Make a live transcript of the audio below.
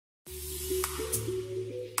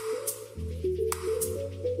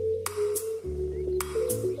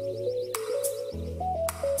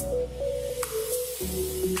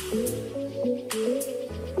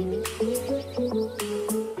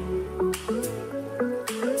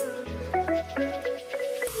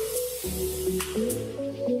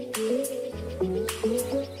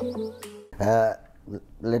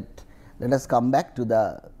Let us come back to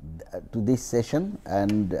this session,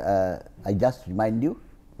 and I just remind you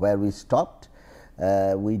where we stopped.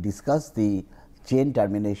 We discussed the chain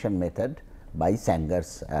termination method by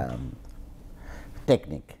Sanger's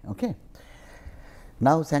technique. Okay.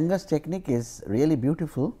 Now, Sanger's technique is really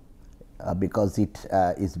beautiful because it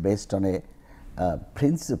is based on a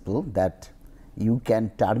principle that you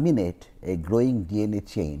can terminate a growing DNA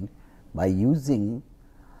chain by using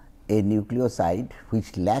a nucleoside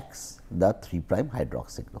which lacks the 3'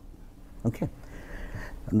 hydroxy group. Okay.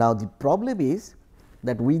 Now, the problem is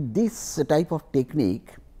that with this type of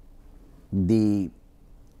technique, the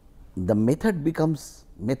method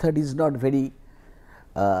is not very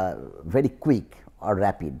quick or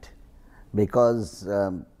rapid, because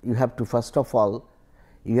you have to, first of all,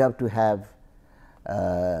 you have to have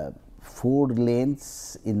 4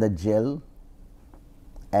 lanes in the gel,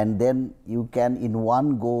 and then you can in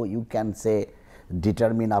one go you can say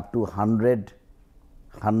determine up to 100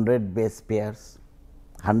 base pairs,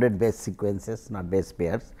 100 base sequences, not base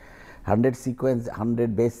pairs,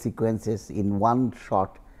 100 base sequences in one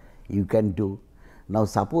shot you can do. Now,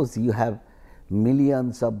 suppose you have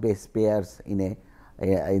millions of base pairs in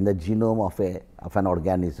the genome of an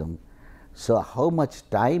organism. So, how much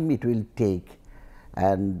time it will take,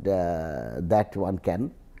 and that one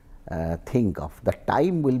can think of. The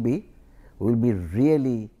time will be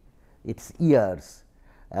really, it's years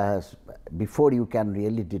before you can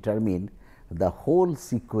really determine the whole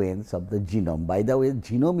sequence of the genome. By the way,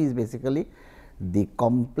 genome is basically the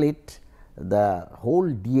whole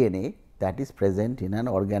DNA that is present in an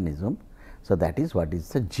organism. So, that is what is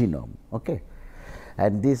the genome. Okay.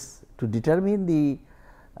 And this, to determine the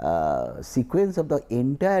sequence of the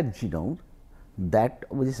entire genome, that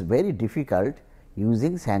is very difficult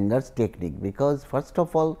using Sanger's technique, because first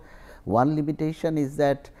of all, one limitation is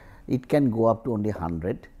that it can go up to only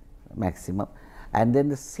 100 maximum, and then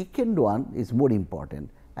the second one is more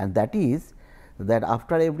important, and that is that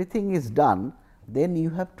after everything is done, then you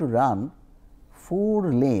have to run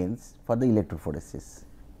 4 lanes for the electrophoresis.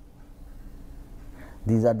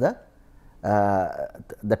 These are the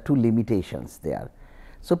 2 limitations there.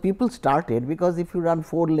 So, people started, because if you run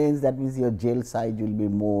 4 lanes, that means your gel size will be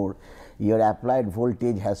more, your applied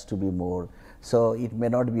voltage has to be more. So, it may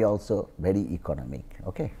not be also very economic.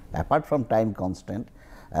 Okay. Apart from time constant,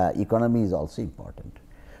 economy is also important.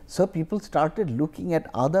 So, people started looking at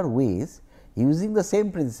other ways using the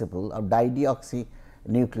same principle of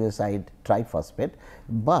dideoxynucleoside triphosphate,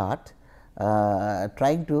 but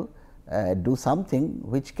trying to do something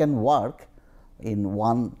which can work in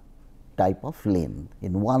one type of lane,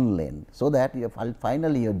 in one lane. So, that you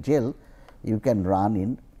finally your gel you can run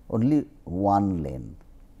in only one lane.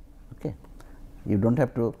 Okay. You do not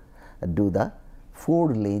have to do the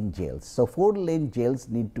 4 lane gels. So, 4 lane gels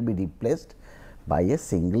need to be replaced by a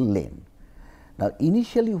single lane. Now,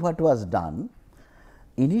 initially what was done?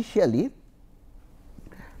 Initially,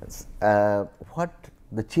 what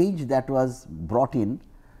the change that was brought in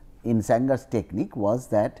Sanger's technique was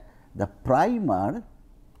that the primer,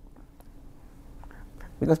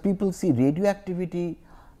 because people see radioactivity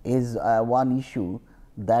is one issue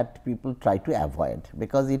that people try to avoid,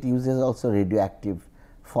 because it uses also radioactive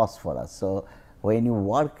phosphorus. So, when you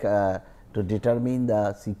work to determine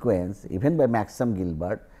the sequence, even by Maxim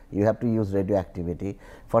Gilbert, you have to use radioactivity.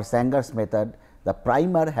 For Sanger's method, the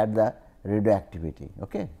primer had the radioactivity.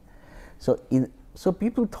 Okay. So,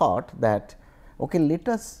 people thought that, okay, let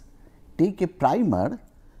us take a primer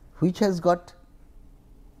which has got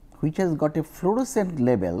a fluorescent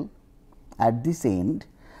label at this end,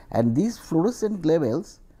 and these fluorescent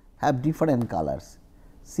labels have different colors.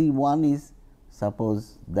 See, one is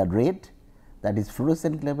suppose the red, that is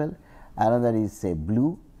fluorescent label, another is say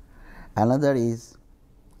blue, another is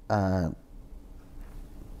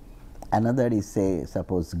say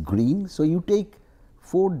suppose green. So, you take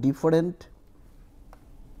 4 different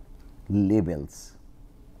labels,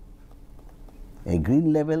 a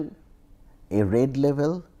green label, a red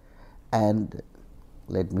label, and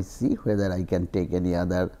let me see whether I can take any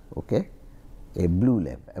other. Okay, a blue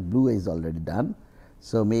label. A blue is already done.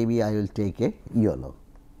 So, maybe I will take a yellow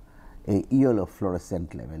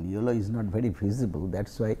fluorescent label. Yellow is not very visible, that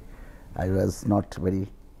is why I was not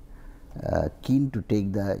very keen to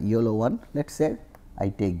take the yellow one. Let us say I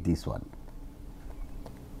take this one,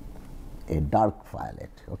 a dark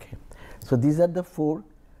violet. Okay. So, these are the 4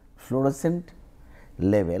 fluorescent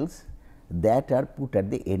labels that are put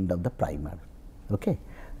at the end of the primer. Okay.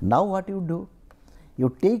 Now, what you do? You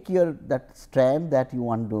take that strand that you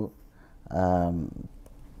want to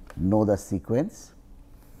know the sequence,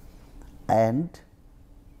 and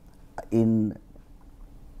in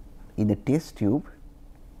in a test tube,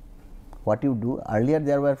 what you do, earlier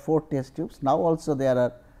there were 4 test tubes, now also there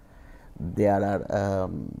are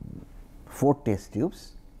 4 test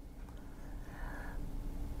tubes,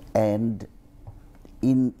 and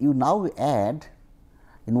you now add,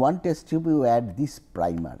 in one test tube you add this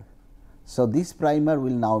primer. So, this primer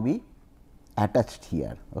will now be attached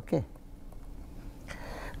here. Okay.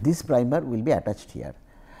 This primer will be attached here,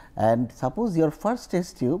 and suppose your first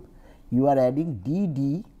test tube you are adding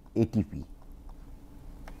DD ATP.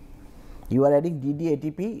 You are adding DD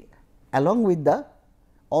ATP along with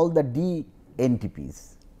all the D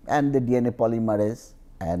NTPs and the DNA polymerase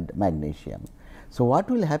and magnesium. So, what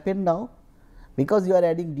will happen now? Because you are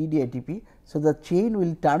adding DD ATP, so the chain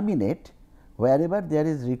will terminate wherever there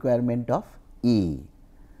is requirement of A.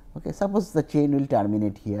 Okay. Suppose the chain will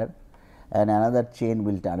terminate here and another chain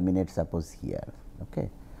will terminate suppose here. Okay.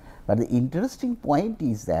 But the interesting point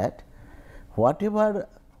is that whatever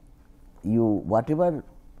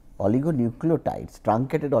oligonucleotides,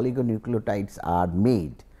 truncated oligonucleotides are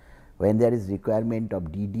made when there is requirement of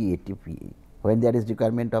DD ATP, when there is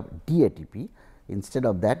requirement of D ATP, instead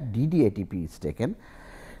of that DD ATP is taken,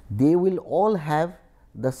 they will all have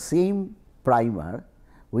the same primer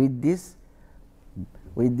with this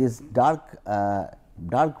dark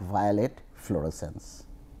violet fluorescence.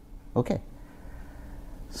 Okay.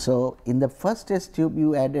 So, in the first test tube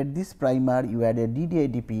you added this primer, you added DD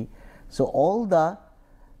ATP. So, all the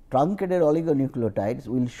truncated oligonucleotides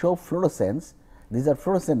will show fluorescence, these are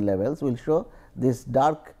fluorescent levels, will show this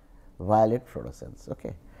dark violet fluorescence.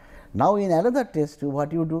 Okay. Now, in another test tube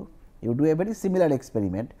what you do? You do a very similar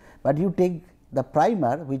experiment, but you take the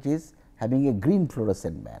primer which is having a green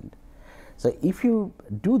fluorescent band. So, if you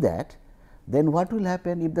do that, then what will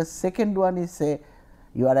happen if the second one is, say,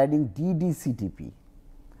 you are adding DDCTP.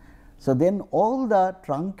 So, then all the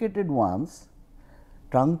truncated ones,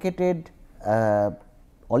 truncated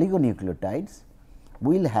oligonucleotides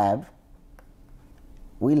will have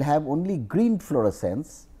only green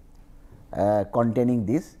fluorescence containing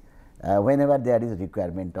this whenever there is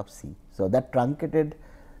requirement of C. So, that truncated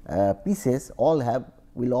pieces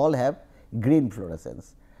will all have green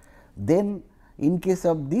fluorescence. Then in case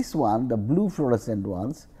of this one, the blue fluorescent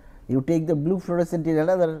ones, you take the blue fluorescent in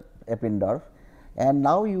another Eppendorf and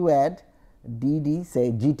now you add DD,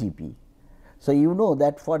 say GTP. So, you know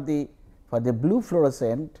that for the blue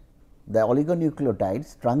fluorescent, the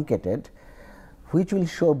oligonucleotides truncated which will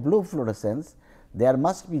show blue fluorescence, there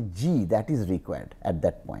must be G that is required at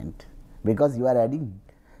that point, because you are adding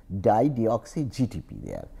dideoxy GTP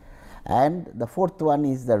there. And the fourth one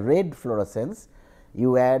is the red fluorescence,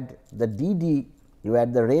 you add the DD, you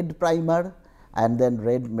add the red primer, and then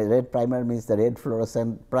red primer means the red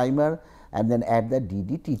fluorescent primer, and then add the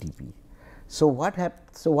DD TTP. So, what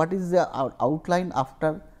is the outline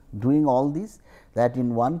after doing all this? That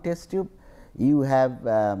in one test tube you have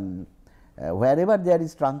wherever there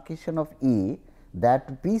is truncation of A,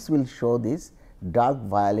 that piece will show this dark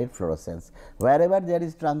violet fluorescence. Wherever there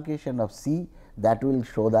is truncation of C, that will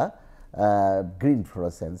show the green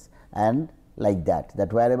fluorescence, and like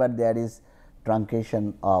that wherever there is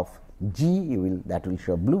truncation of G, that will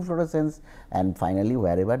show blue fluorescence, and finally,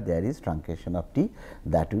 wherever there is truncation of T,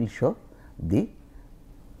 that will show the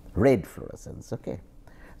red fluorescence. Okay.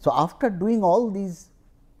 So, after doing all these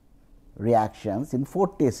reactions in 4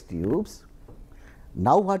 test tubes,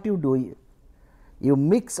 now what you do? You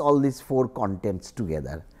mix all these 4 contents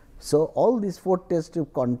together. So, all these 4 test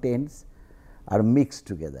tube contents are mixed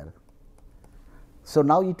together. So,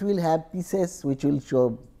 now it will have pieces which will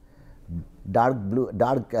show dark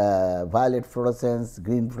violet fluorescence,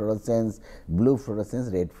 green fluorescence, blue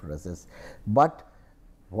fluorescence, red fluorescence. But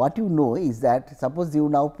what you know is that suppose you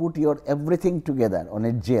now put your everything together on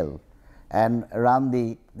a gel and run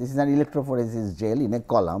this is an electrophoresis gel in a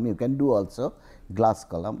column, you can do also glass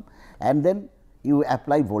column, and then you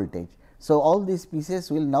apply voltage. So, all these pieces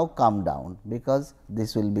will now come down, because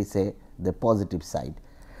this will be, say, the positive side.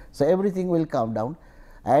 So, everything will come down,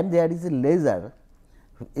 and there is a laser,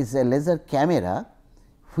 camera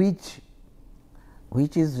which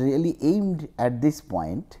is really aimed at this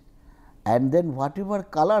point, and then whatever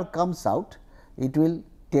color comes out, it will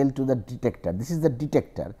tell to the detector. This is the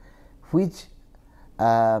detector which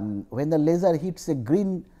when the laser hits a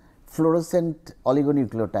green fluorescent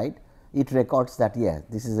oligonucleotide, it records that yes,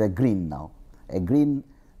 this is a green now, a green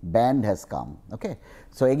band has come. Okay.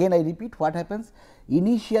 So, again I repeat what happens.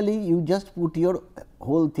 Initially you just put your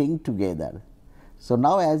whole thing together. So,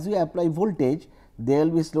 now as you apply voltage, they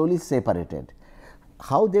will be slowly separated.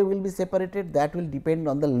 How they will be separated, that will depend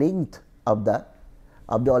on the length of the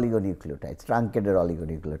oligonucleotides, truncated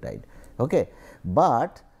oligonucleotide. Okay.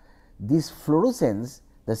 But this fluorescence,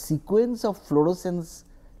 the sequence of fluorescence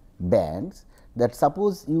bands, that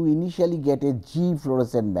suppose you initially get a G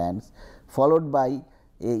fluorescent bands followed by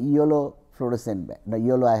a yellow fluorescent band. Now,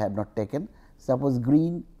 yellow I have not taken, suppose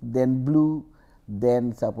green, then blue,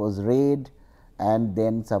 then suppose red, and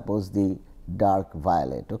then suppose the dark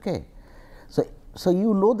violet. Okay. So,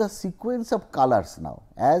 you know the sequence of colors now,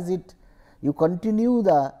 as it you continue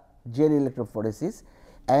the gel electrophoresis,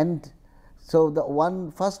 and so the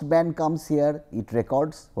one first band comes here, it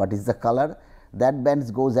records what is the color, that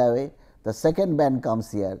band goes away, the second band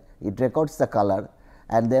comes here, it records the color,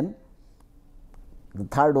 and then the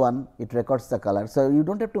third one it records the color. So, you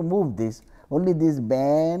do not have to move this, only these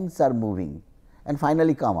bands are moving and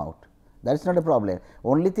finally come out, that is not a problem.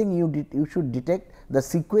 Only thing you should detect the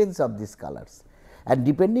sequence of these colors, and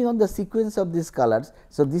depending on the sequence of these colors.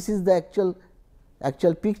 So, this is the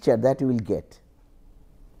actual picture that you will get,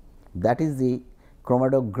 that is the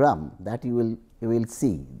chromatogram that you will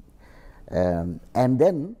see, and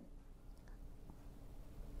then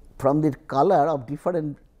from the color of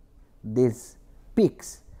different these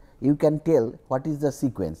peaks you can tell what is the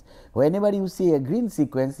sequence. Whenever you see a green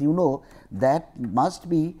sequence, you know that must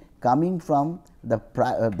be coming from the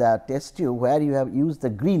test tube where you have used the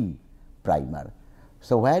green primer.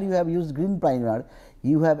 So, where you have used green primer,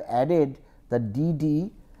 you have added the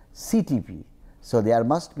DD CTP. So, there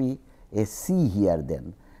must be a C here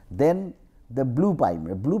then the blue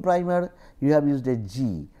primer you have used a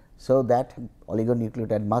G. So, that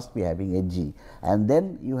oligonucleotide must be having a G, and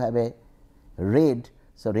then you have a red.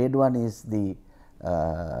 So, red one is the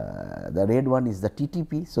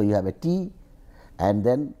TTP. So, you have a T, and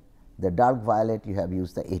then the dark violet you have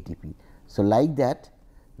used the ATP. So, like that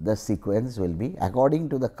the sequence will be according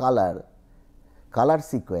to the color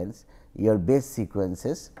sequence, your base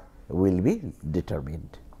sequences will be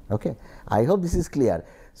determined. Okay. I hope this is clear.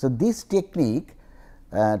 So, this technique,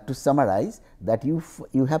 to summarize, that you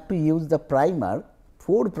have to use the primer,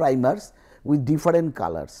 4 primers with different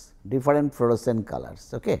colors, different fluorescent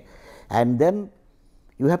colors, okay. And then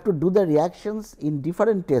you have to do the reactions in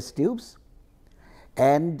different test tubes,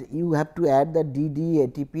 and you have to add the DD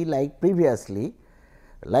ATP like previously.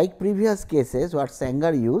 Like previous cases what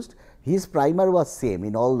Sanger used, his primer was same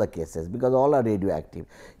in all the cases, because all are radioactive.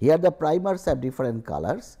 Here the primers have different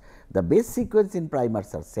colors, the base sequence in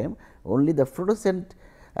primers are same, only the fluorescent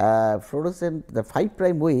the 5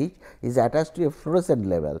 prime wedge is attached to a fluorescent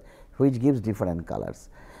level, which gives different colors,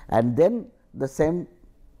 and then the same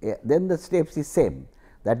then the steps is same,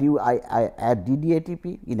 that I add DD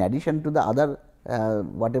ATP in addition to the other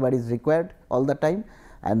whatever is required all the time,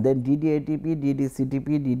 and then DD ATP, DD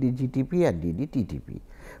CTP, DD GTP and DD TTP.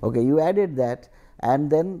 Okay, you added that, and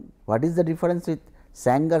then what is the difference with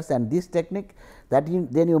Sanger's and this technique, that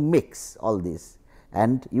then you mix all this,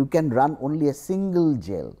 and you can run only a single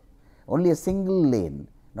gel, only a single lane,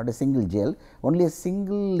 not a single gel, only a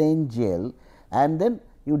single lane gel, and then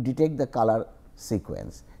you detect the color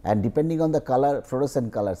sequence, and depending on the color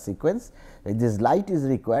fluorescent color sequence, this light is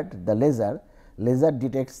required, the laser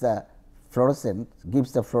detects the fluorescence,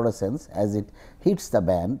 gives the fluorescence as it hits the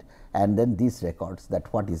band, and then this records that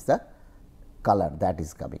what is the color that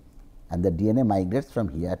is coming, and the DNA migrates from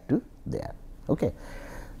here to there. Okay.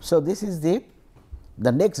 So, this is the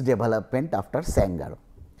next development after Sanger,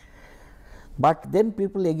 but then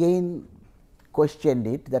people again questioned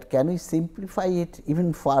it, that can we simplify it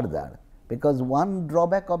even further, because one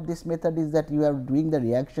drawback of this method is that you are doing the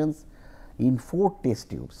reactions in 4 test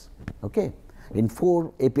tubes, okay, in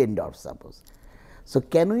 4 Eppendorf suppose. So,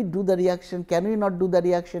 can we do the reaction, can we not do the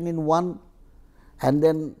reaction in one and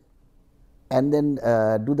then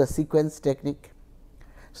do the sequence technique?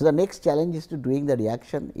 So, the next challenge is to doing the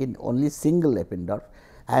reaction in only single Eppendorf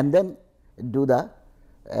and then do the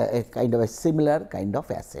a kind of a similar kind of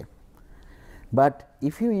assay. But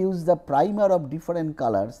if you use the primer of different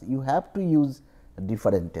colors, you have to use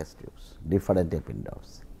different test tubes, different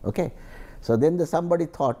Eppendorfs. Okay. So, then somebody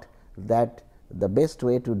thought that the best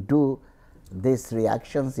way to do these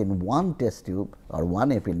reactions in one test tube or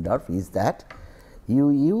one Eppendorf is that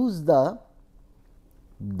you use the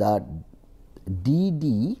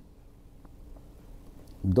DD,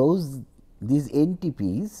 these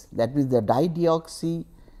NTPs, that means the dideoxy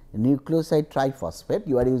nucleoside triphosphate.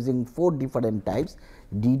 You are using 4 different types,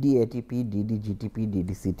 DD ATP, DD GTP,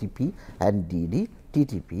 DD CTP and DD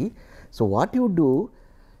TTP. So, what you do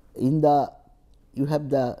in the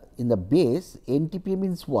base, NTP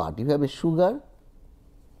means what? You have a sugar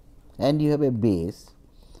and you have a base,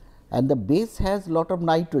 and the base has lot of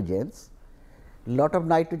nitrogens,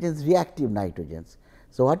 reactive nitrogens.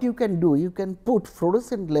 So, what you can do, you can put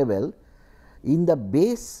fluorescent level in the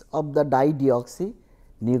base of the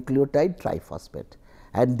dideoxynucleotide triphosphate,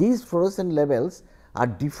 and these fluorescent levels are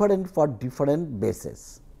different for different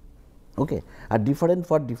bases, okay, are different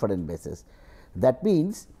for different bases. That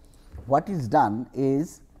means, what is done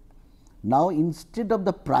is, now instead of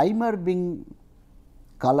the primer being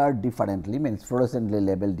colored differently, means fluorescently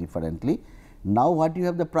labeled differently, now what you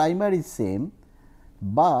have, the primer is same,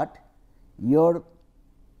 but your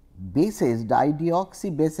bases,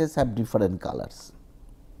 dideoxy bases have different colors.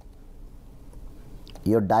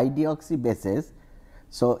 Your dideoxy bases,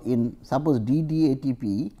 so in suppose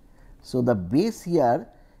DDATP, so the base here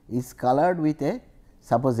is colored with a,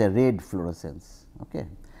 suppose a red fluorescence, okay.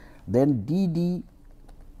 Then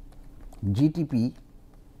DDGTP,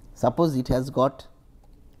 suppose it has got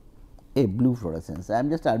a blue fluorescence. I am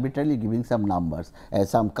just arbitrarily giving some numbers,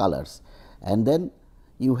 some colors, and then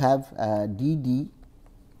you have DDCTP,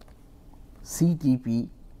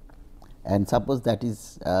 and suppose that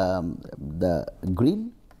is the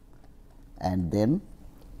green, and then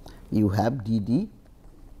you have DDTTP,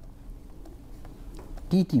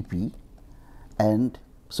 and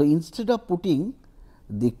so instead of putting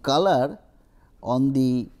the color on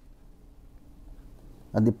the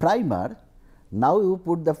primer, now you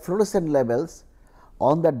put the fluorescent levels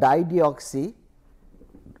on the dideoxy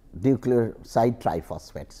nucleoside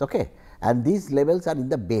triphosphates, okay, and these levels are in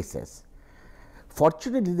the bases.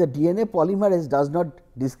 Fortunately, the DNA polymerase does not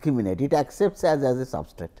discriminate, it accepts as a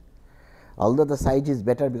substrate, although the size is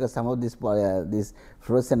better because some of these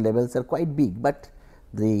fluorescent levels are quite big, but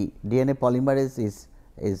the DNA polymerase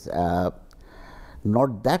is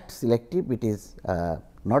not that selective, it is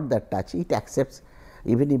not that touchy, it accepts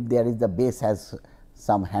even if there is the base has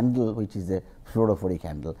some handle which is a fluorophoric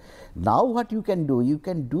handle. Now, what you can do? You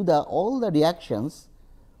can do all the reactions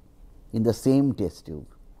in the same test tube.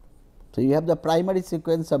 So, you have the primary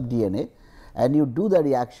sequence of DNA and you do the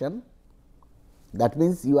reaction, that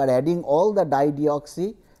means you are adding all the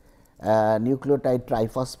dideoxy nucleotide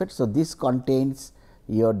triphosphate. So, this contains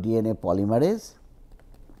your DNA polymerase,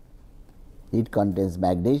 it contains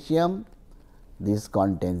magnesium, this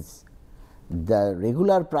contains the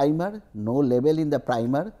regular primer, no label in the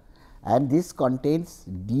primer, and this contains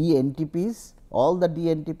DNTPs, all the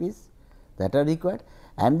DNTPs that are required,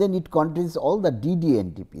 and then it contains all the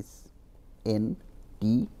DDNTPs,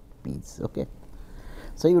 NTPs. Okay.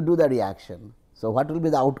 So, you do the reaction. So, what will be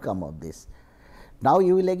the outcome of this? Now,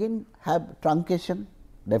 you will again have truncation,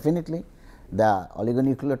 definitely the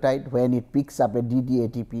oligonucleotide, when it picks up a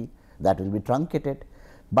DDATP, that will be truncated,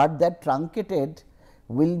 but that truncated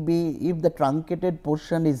will be, if the truncated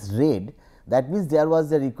portion is red, that means there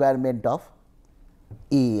was a requirement of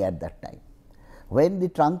E at that time. When the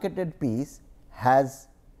truncated piece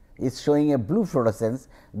is showing a blue fluorescence,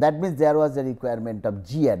 that means there was a requirement of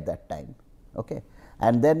G at that time. Okay.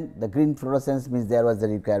 And then the green fluorescence means there was a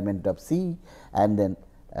requirement of C, and then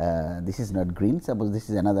this is not green, suppose this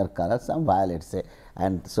is another color, some violet say,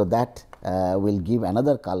 and so that will give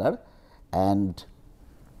another color, and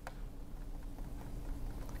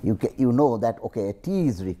you know that okay, a T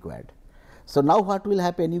is required. So, now what will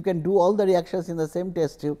happen? You can do all the reactions in the same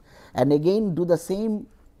test tube and again do the same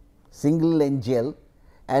single lane gel,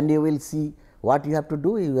 and you will see what you have to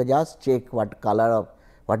do. You just check what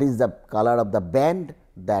is the color of the band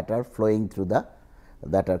that are flowing through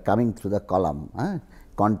that are coming through the column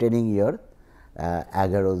containing your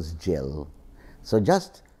agarose gel. So,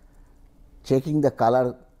 just checking the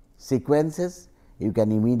color sequences, you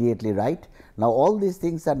can immediately write. Now, all these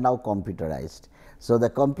things are now computerized. So, the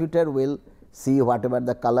computer will see whatever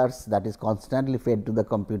the colors that is constantly fed to the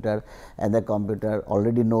computer, and the computer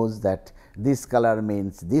already knows that this color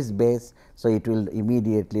means this base. So, it will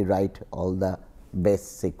immediately write all the base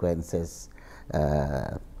sequences,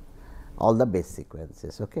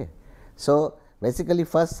 Okay. So, basically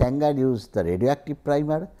first Sanger used the radioactive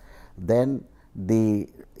primer, then the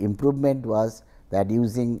improvement was that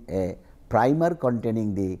using a primer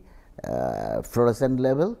containing the fluorescent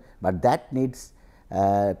level, but that needs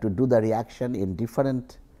to do the reaction in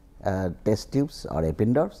different test tubes or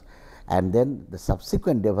Eppendorfs, and then the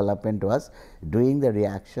subsequent development was doing the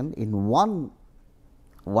reaction in one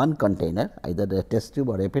container, either the test tube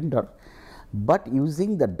or Eppendorf, but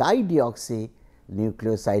using the dideoxy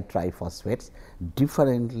nucleoside triphosphates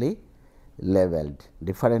differently labeled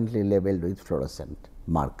with fluorescent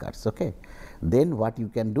markers. Okay. Then what you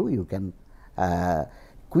can do? You can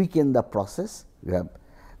quicken the process,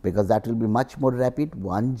 because that will be much more rapid,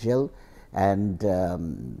 one gel, and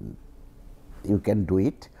you can do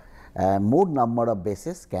it. More number of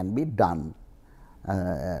bases can be done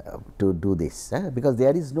to do this, because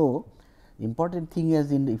there is no, important thing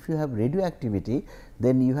is if you have radioactivity,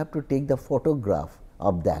 then you have to take the photograph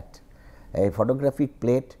of that. A photographic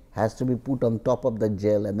plate has to be put on top of the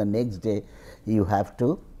gel, and the next day you have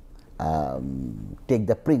to take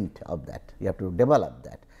the print of that, you have to develop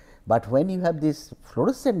that. But when you have these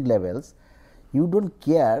fluorescent levels, you do not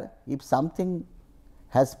care if something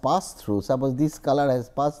has passed through, suppose this color has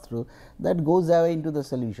passed through, that goes away into the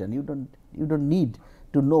solution. You don't need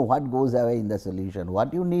to know what goes away in the solution.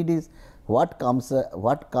 What you need is what comes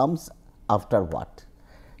after what.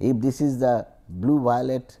 If this is the blue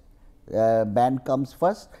violet band comes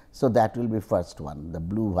first, so that will be first one, the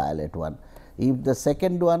blue violet one. If the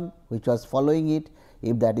second one which was following it,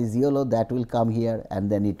 if that is yellow, that will come here,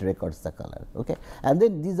 and then it records the color. Okay. And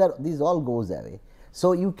then these all goes away.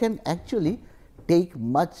 So, you can actually take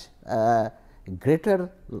much greater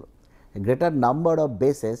number of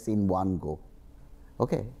bases in one go.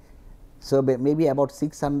 Okay. So, maybe about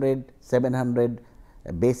 600, 700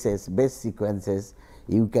 base sequences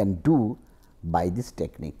you can do by this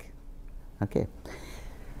technique. Okay.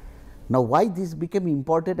 Now, why this became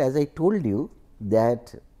important? As I told you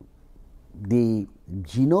that the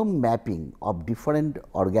genome mapping of different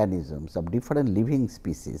organisms, of different living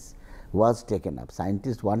species was taken up.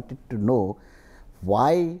 Scientists wanted to know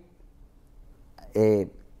why a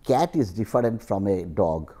cat is different from a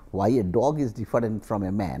dog, why a dog is different from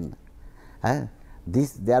a man.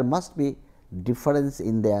 There must be difference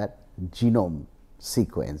in their genome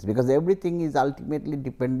sequence, because everything is ultimately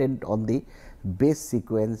dependent on the base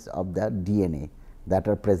sequence of the DNA that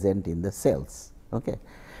are present in the cells. Okay.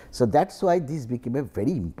 So, that is why this became a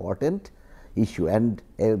very important issue, and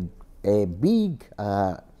a big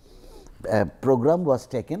program was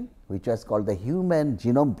taken, which was called the Human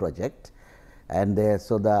Genome Project, and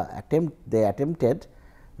so they attempted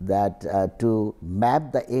that to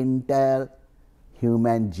map the entire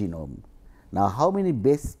human genome. Now, how many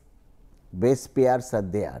base pairs are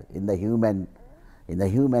there in the human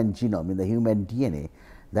genome, in the human DNA?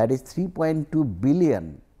 That is 3.2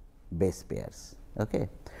 billion base pairs. Okay.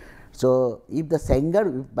 So, if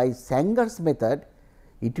the by Sanger's method,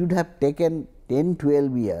 it would have taken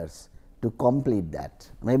 10-12 years to complete that,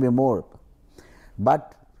 maybe more.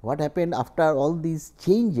 But what happened after all these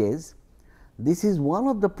changes, this is one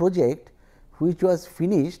of the project which was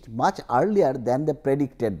finished much earlier than the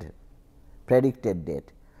predicted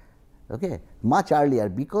date. Okay, much earlier,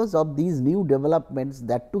 because of these new developments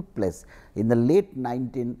that took place in the late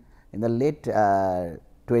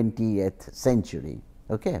 20th century.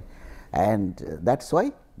 Okay. And that is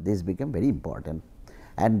why this became very important,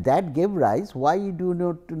 and that gave rise why you do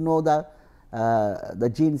not know the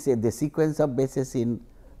genes, the sequence of bases in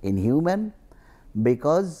human,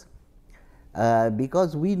 because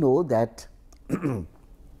we know that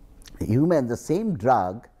human, the same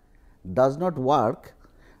drug does not work,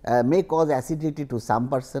 may cause acidity to some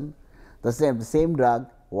person, the same drug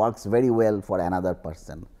works very well for another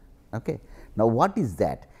person. Okay. Now, what is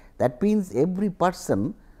that? That means every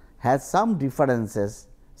person has some differences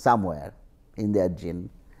somewhere in their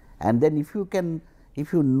gene, and then if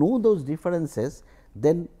you know those differences,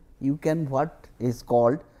 then you can what is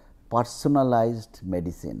called personalized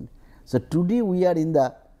medicine. So, today we are in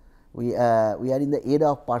the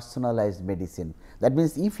era of personalized medicine. That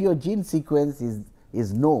means, if your gene sequence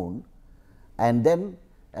is known, and then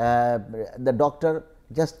the doctor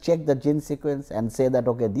just check the gene sequence and say that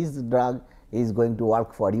okay, this drug is going to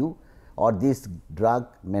work for you, or this drug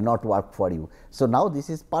may not work for you. So, now this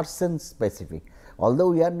is person specific, although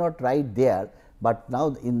we are not right there, but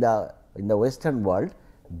now in the western world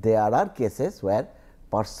there are cases where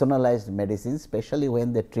personalized medicine, especially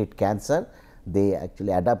when they treat cancer, they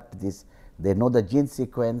actually adapt this, they know the gene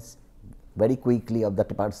sequence very quickly of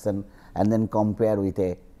that person, and then compare with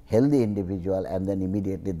a healthy individual, and then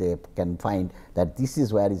immediately they can find that this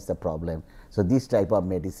is where is the problem. So, this type of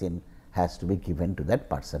medicine has to be given to that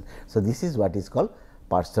person. So, this is what is called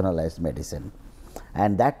personalized medicine,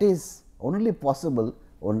 and that is only possible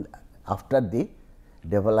after the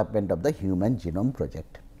development of the Human Genome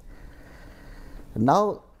Project.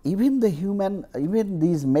 Now, even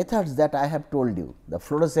these methods that I have told you, the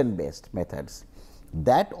fluorescent based methods,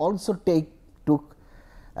 that also took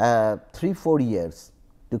 3-4 years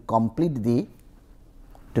to complete the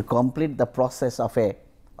process of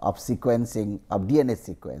sequencing, of DNA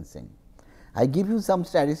sequencing. I give you some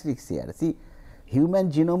statistics here. See,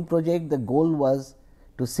 Human Genome Project, the goal was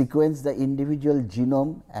to sequence the individual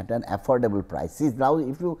genome at an affordable price. See, now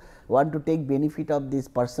if you want to take benefit of this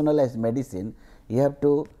personalized medicine, you have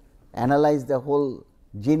to analyze the whole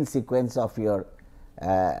gene sequence of your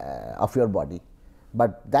body.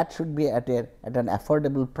 but that should be at an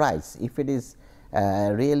affordable price. If it is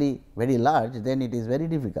really very large, then it is very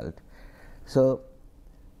difficult. So,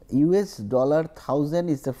 US dollar 1000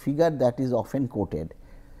 is the figure that is often quoted.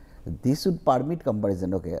 This would permit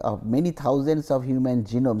comparison of many thousands of human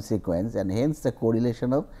genome sequence, and hence the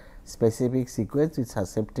correlation of specific sequence with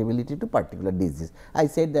susceptibility to particular disease. I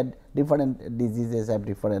said that different diseases have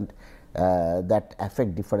different that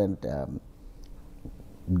affect different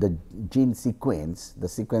the gene sequence, the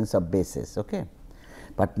sequence of bases.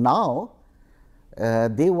 But now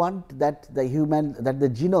they want that the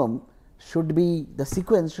genome should be, the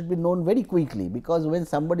sequence should be known very quickly, because when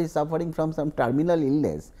somebody is suffering from some terminal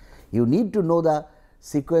illness, you need to know the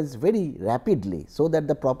sequence very rapidly, so that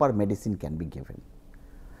the proper medicine can be given,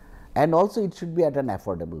 and also it should be at an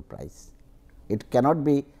affordable price. It cannot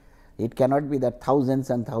be that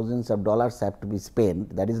thousands and thousands of dollars have to be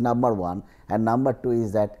spent. That is number one, and number two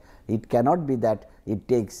is that it cannot be that it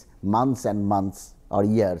takes months and months or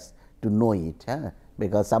years to know it,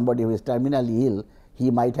 because somebody who is terminally ill, he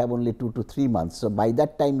might have only 2 to 3 months. So, by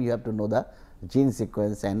that time you have to know the gene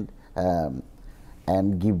sequence and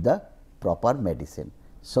give the proper medicine.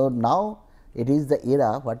 So, now it is the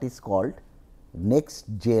era what is called next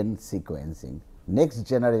gen sequencing, next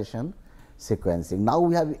generation sequencing. Now,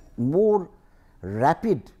 we have more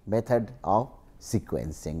rapid method of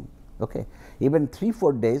sequencing. Even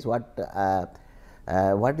 3-4 days,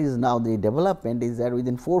 what is now the development is that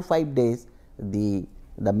within 4-5 days the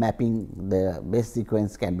mapping, the base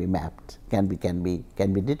sequence can be mapped, can be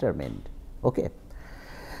determined.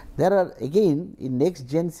 There are again in next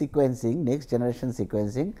gen sequencing, next generation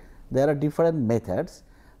sequencing, there are different methods.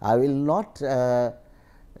 I will not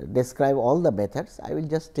describe all the methods, I will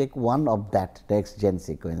just take one of that next gen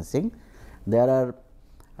sequencing. There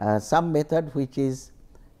are some method which is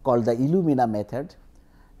called the Illumina method,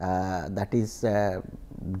 that is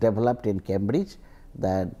developed in Cambridge,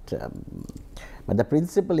 that but the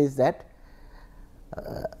principle is that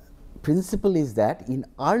in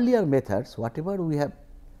earlier methods, whatever we have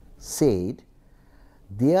said,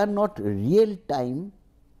 they are not real time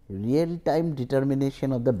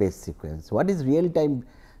determination of the base sequence. What is real time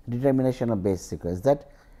determination of base sequence? That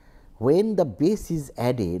when the base is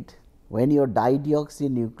added, when your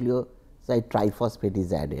dideoxynucleoside triphosphate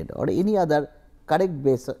is added or any other correct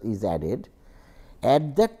base is added,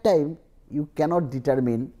 at that time you cannot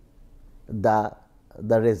determine the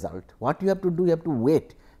result. What you have to do, you have to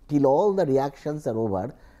wait till all the reactions are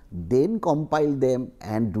over, then compile them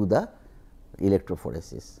and do the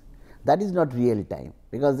electrophoresis. That is not real time,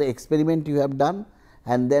 because the experiment you have done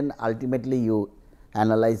and then ultimately you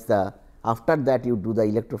analyze after that you do the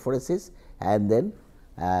electrophoresis and then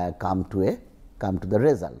come to the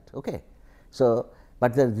result. So,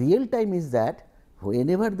 but the real time is that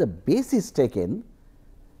whenever the base is taken,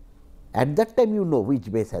 at that time you know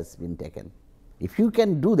which base has been taken. If you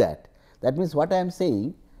can do that, that means what I am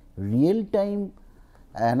saying, real time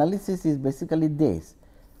analysis is basically this,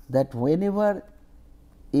 that whenever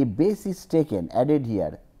a base is taken, added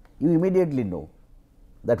here, you immediately know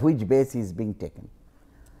that which base is being taken,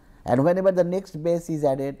 and whenever the next base is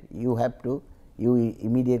added, you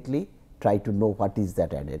immediately try to know what is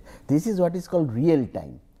that added. This is what is called real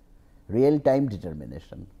time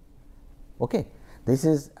determination.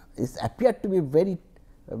 This appeared to be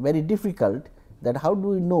very difficult, that how do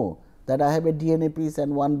we know that I have a DNA piece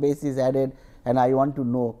and one base is added and I want to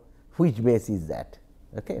know which base is that.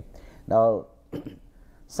 Now,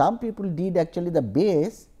 some people did actually, the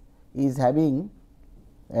base is having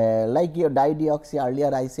like your dideoxy,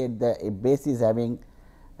 earlier I said the base is having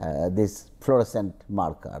this fluorescent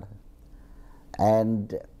marker,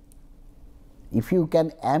 and if you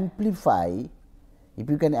can amplify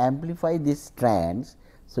these strands,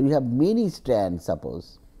 so you have many strands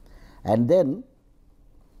suppose, and then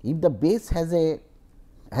if the base has a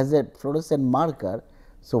fluorescent marker,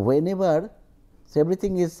 so whenever, so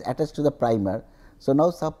everything is attached to the primer. So, now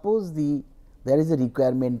suppose there is a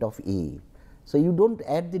requirement of A. So, you do not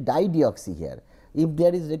add the dideoxy here. If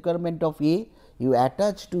there is requirement of A, you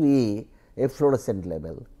attach to a fluorescent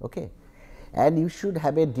label, and you should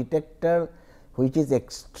have a detector which is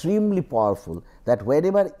extremely powerful, that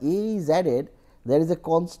whenever A is added, there is a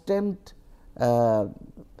constant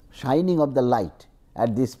shining of the light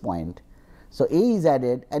at this point. So, A is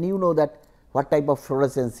added and you know that what type of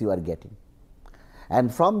fluorescence you are getting,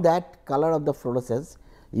 and from that color of the fluorescence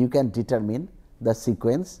you can determine the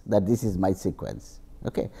sequence, that this is my sequence.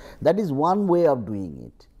 That is one way of doing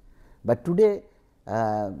it, but today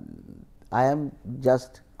I am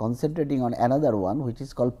just concentrating on another one which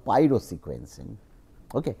is called pyrosequencing.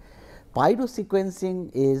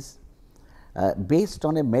 Pyrosequencing is based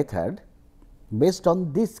on a method, based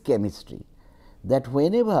on this chemistry, that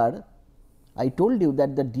whenever I told you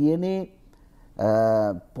that the DNA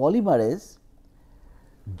polymerase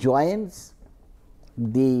joins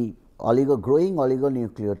the growing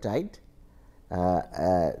oligonucleotide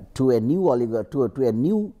to a new to a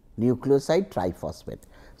new nucleoside triphosphate.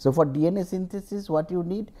 So, for DNA synthesis what you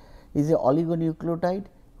need is a oligonucleotide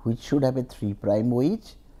which should have a 3'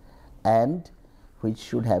 OH and which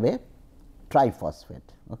should have a triphosphate.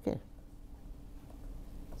 Okay.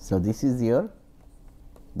 So, this is here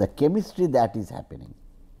the chemistry that is happening.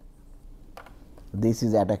 This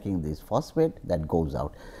is attacking this phosphate, that goes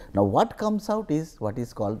out. Now, what comes out is what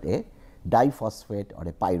is called a diphosphate or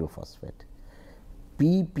a pyrophosphate.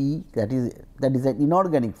 PP, that is an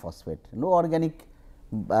inorganic phosphate, no organic,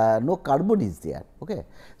 no carbon is there. Okay.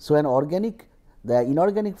 So, the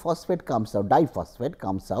inorganic phosphate comes out, diphosphate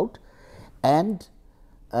comes out, and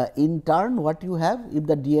in turn what you have, if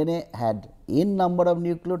the DNA had n number of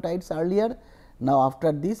nucleotides earlier, now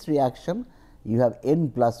after this reaction you have n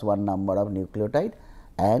plus 1 number of nucleotide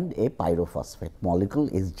and a pyrophosphate molecule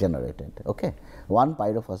is generated. Okay. One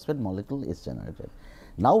pyrophosphate molecule is generated.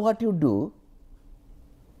 Now, what you do,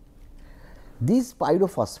 this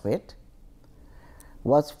pyrophosphate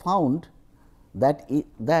was found that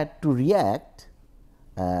to react,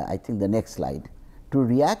 I think the next slide, to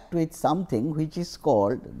react with something which is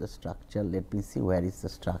called the structure. Let me see where is the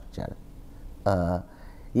structure.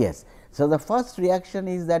 Yes. So, the first reaction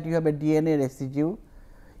is that you have a DNA residue,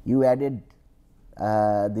 you added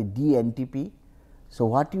the DNTP. So,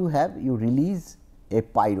 what you have, you release a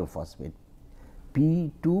pyrophosphate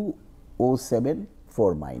P2O7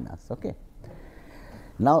 4 minus. Okay.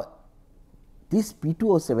 Now, this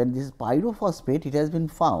P2O7, this pyrophosphate, it has been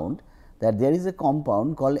found that there is a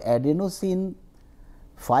compound called adenosine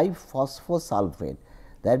 5-phosphosulfate.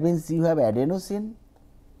 That means, you have adenosine.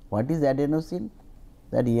 What is adenosine?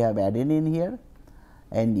 That you have adenine here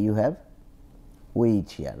and you have OH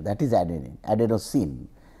here, that is adenosine.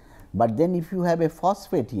 But then if you have a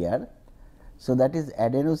phosphate here, so that is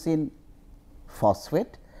adenosine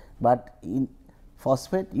phosphate, but in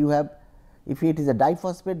phosphate you have, if it is a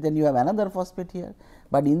diphosphate, then you have another phosphate here,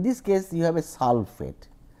 but in this case you have a sulfate.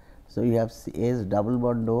 So, you have S double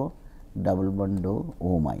bond O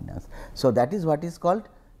O minus. So, that is what is called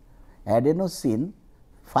adenosine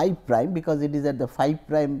 5 prime, because it is at the 5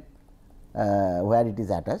 prime where it is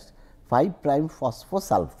attached, 5 prime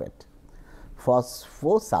phosphosulfate.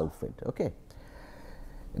 Okay.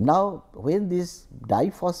 Now, when this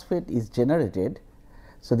diphosphate is generated,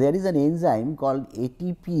 so there is an enzyme called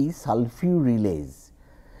ATP sulfurylase.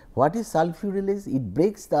 What is sulfurylase? It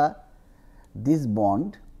breaks this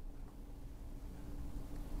bond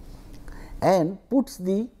and puts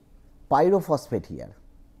the pyrophosphate here.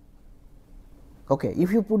 Okay.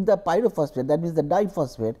 If you put the pyrophosphate, that means the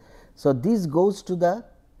diphosphate. So, this goes to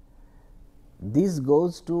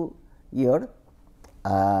your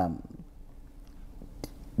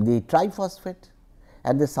the triphosphate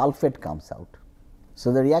and the sulfate comes out.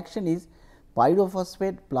 So, the reaction is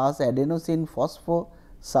pyrophosphate plus adenosine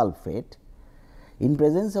phosphosulfate in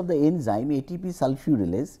presence of the enzyme ATP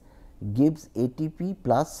sulfurylase gives ATP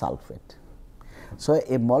plus sulfate. So,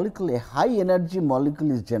 a molecule, a high energy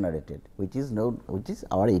molecule is generated, which is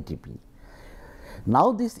our ATP.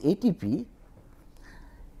 Now, this ATP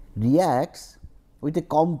reacts with a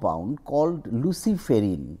compound called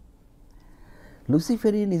luciferin.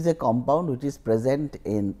 Luciferin is a compound which is present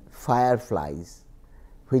in fireflies,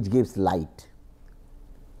 which gives light.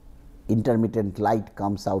 Intermittent light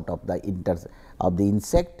comes out of the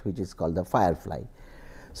insect, which is called the firefly.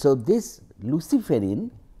 So, this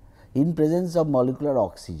luciferin, in presence of molecular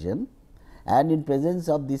oxygen and in presence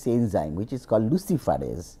of this enzyme which is called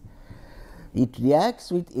luciferase, it reacts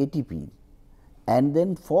with ATP and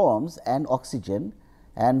then forms an oxygen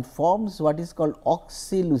and forms what is called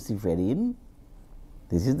oxyluciferin.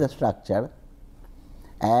 This is the structure,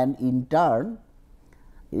 and in turn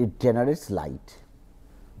it generates light.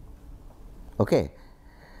 Okay.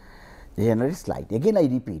 It generates light. Again I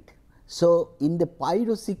repeat. So, in the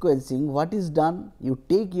pyro sequencing, what is done? You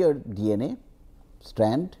take your DNA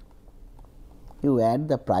strand, you add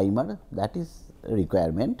the primer, that is a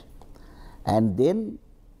requirement, and then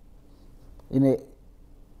in a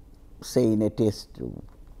test tube,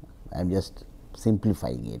 I am just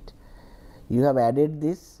simplifying it, you have added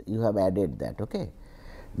this, you have added that. Okay.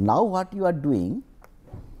 Now, what you are doing?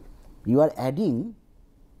 You are adding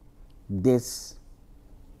this,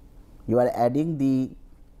 you are adding the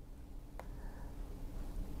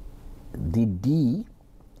D.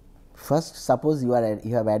 First, suppose you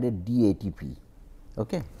have added DATP.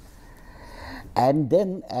 Okay. and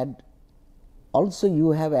then also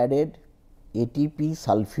you have added ATP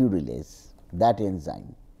sulfurylase, that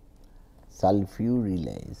enzyme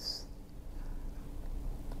sulfurylase,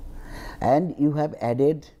 and you have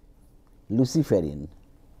added luciferin,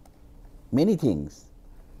 many things.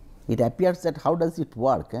 It appears that how does it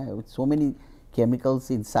work with so many chemicals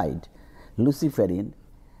inside, luciferin,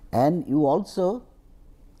 and you also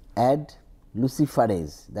add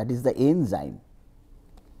luciferase, that is the enzyme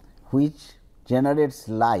which generates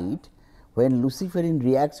light when luciferin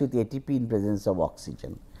reacts with ATP in presence of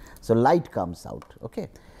oxygen. So, light comes out. Okay.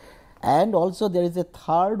 And also there is a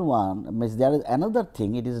third one, means there is another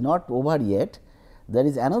thing, it is not over yet, there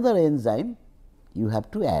is another enzyme you have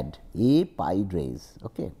to add, A pyrase.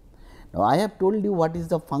 Okay. Now, I have told you what is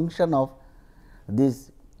the function of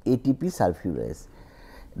this ATP sulfurase.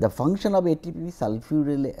 The function of ATP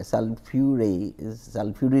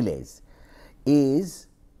sulfurylase is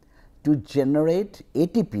to generate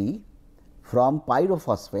ATP from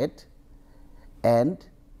pyrophosphate and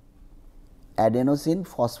adenosine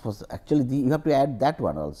phosphorus. Actually, you have to add that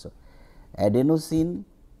one also, adenosine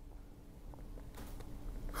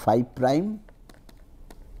 5 prime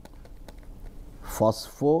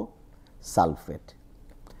phosphosulfate,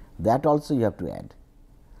 that also you have to add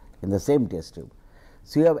in the same test tube.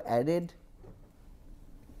 So, you have added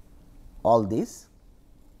all this.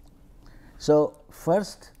 So,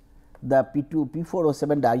 first the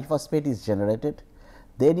P4O7 diphosphate is generated,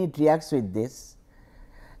 then it reacts with this,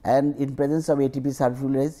 and in presence of ATP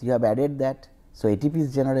sulfurylase you have added that. So, ATP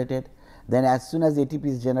is generated, then as soon as ATP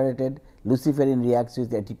is generated, luciferin reacts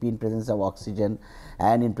with ATP in presence of oxygen,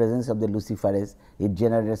 and in presence of the luciferase it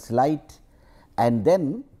generates light, and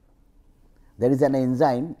then there is an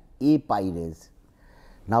enzyme A pyrase.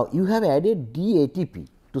 Now, you have added DATP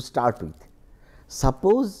to start with.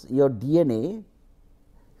 Suppose your DNA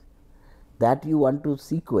that you want to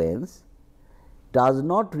sequence does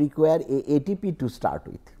not require a ATP to start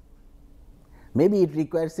with, maybe it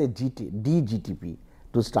requires a DGTP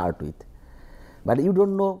to start with, but you do not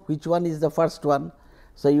know which one is the first one.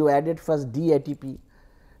 So, you added first DATP,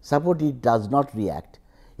 suppose it does not react.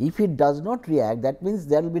 If it does not react, that means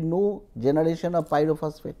there will be no generation of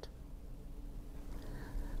pyrophosphate.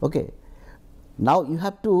 Okay. Now, you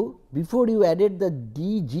have to, before you added the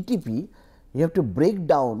DGTP, you have to break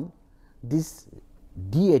down this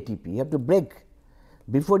DATP, you have to break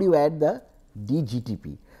before you add the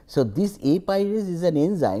DGTP. So, this A pyrase is an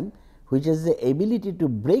enzyme which has the ability to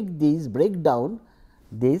break down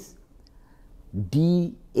this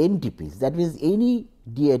DNTPs, that means any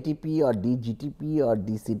DATP or DGTP or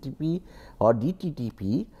DCTP or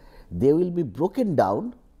DTTP, they will be broken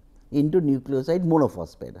down into nucleoside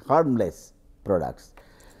monophosphate, harmless products.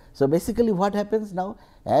 So, basically what happens now,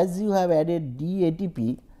 as you have added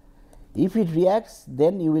DATP, if it reacts,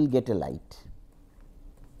 then you will get a light,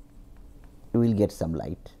 you will get some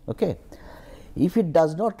light. Okay. If it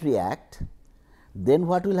does not react, then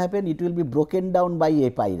what will happen? It will be broken down by A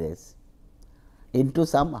pyrase into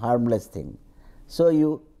some harmless thing.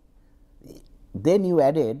 So, then you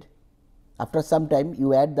added, after some time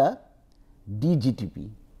you add the DGTP.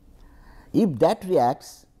 If that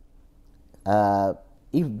reacts,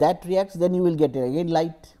 then you will get again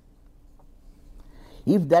light.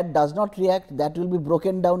 If that does not react, that will be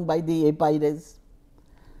broken down by the A pyrase.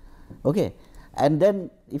 Okay. And then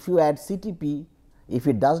if you add CTP, if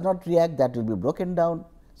it does not react, that will be broken down.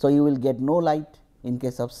 So, you will get no light in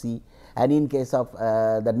case of C, and in case of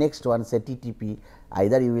the next one, say TTP,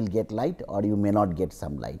 either you will get light or you may not get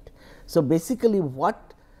some light. So, basically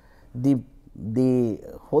what the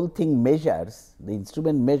whole thing measures, the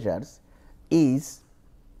instrument measures is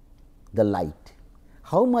the light.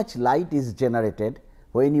 How much light is generated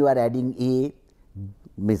when you are adding A,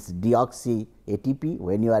 means deoxy ATP,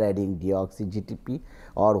 when you are adding deoxy GTP,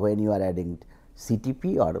 or when you are adding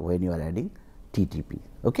CTP, or when you are adding TTP.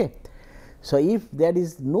 Okay. So, if there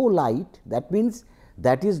is no light, that means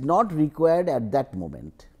that is not required at that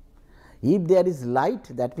moment. If there is light,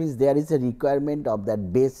 that means there is a requirement of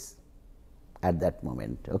that base at that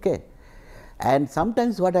moment. Okay. And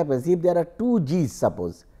sometimes what happens, if there are two Gs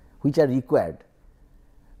suppose which are required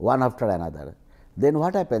one after another, then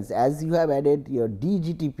what happens, as you have added your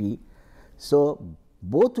DGTP, so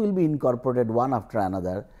both will be incorporated one after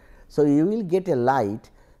another. So, you will get a light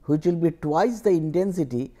which will be twice the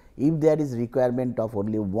intensity if there is requirement of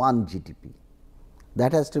only one GTP.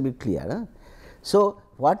 That has to be clear. Huh? So,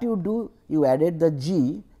 what you do, you added the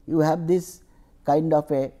G, you have this kind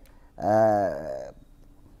of a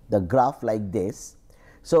the graph like this.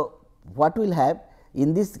 So, what will have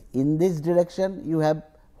in this direction, you have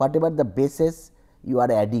whatever the bases you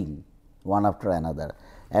are adding one after another,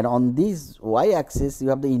 and on this y axis you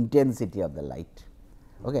have the intensity of the light.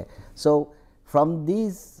 Okay. So, from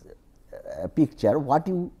this picture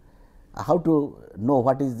how to know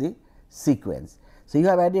what is the sequence. So, you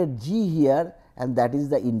have added G here, and that is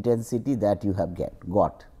the intensity that you have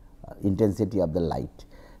got intensity of the light.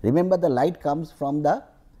 Remember, the light comes from the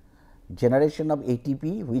generation of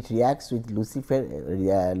ATP, which reacts with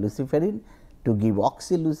luciferin to give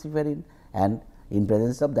oxyluciferin, and in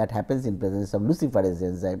presence of that happens in presence of luciferase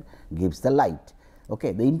enzyme gives the light.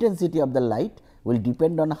 Okay. The intensity of the light will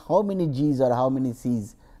depend on how many G's or how many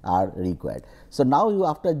C's are required. So, now you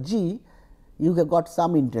after G you have got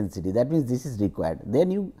some intensity, that means this is required.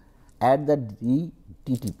 Then you add the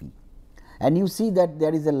TTP, and you see that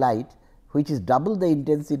there is a light which is double the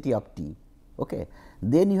intensity of T. Okay.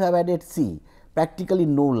 Then you have added C, practically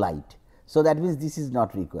no light. So, that means this is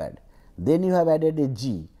not required. Then you have added a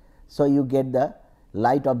G. So, you get the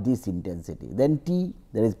light of this intensity. Then T,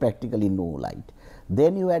 there is practically no light.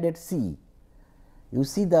 Then you added C. You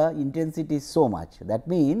see the intensity is so much, that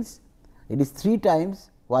means it is 3 times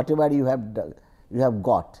whatever you have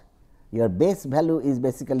got. Your base value is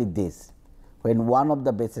basically this, when one of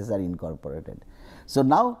the bases are incorporated. So,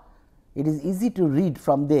 now it is easy to read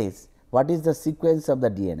from this what is the sequence of the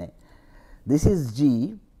DNA. This is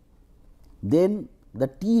G, then the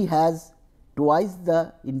T has twice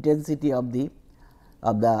the intensity of the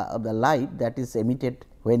light that is emitted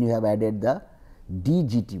when you have added the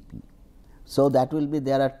DGTP. So, that will be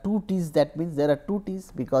there are 2 T's, that means there are 2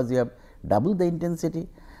 T's because you have double the intensity.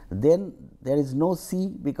 Then there is no C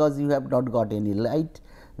because you have not got any light.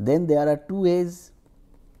 Then there are 2 A's.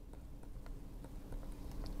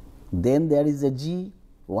 Then there is a G,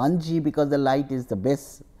 1 G because the light is the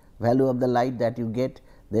base value of the light that you get.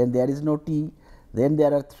 Then there is no T. Then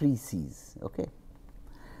there are 3 C's. Okay.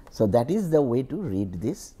 So, that is the way to read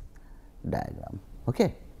this diagram.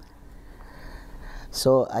 Okay.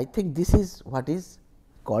 So, I think this is what is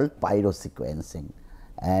called pyrosequencing,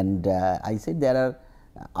 and I said there are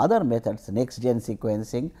other methods, next gen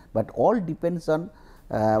sequencing, but all depends on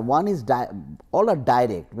one is all are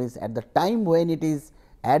direct, means at the time when it is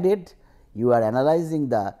added you are analyzing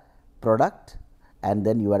the product, and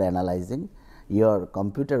then you are analyzing, your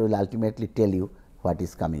computer will ultimately tell you what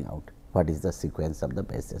is coming out, what is the sequence of the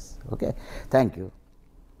bases. Okay. Thank you.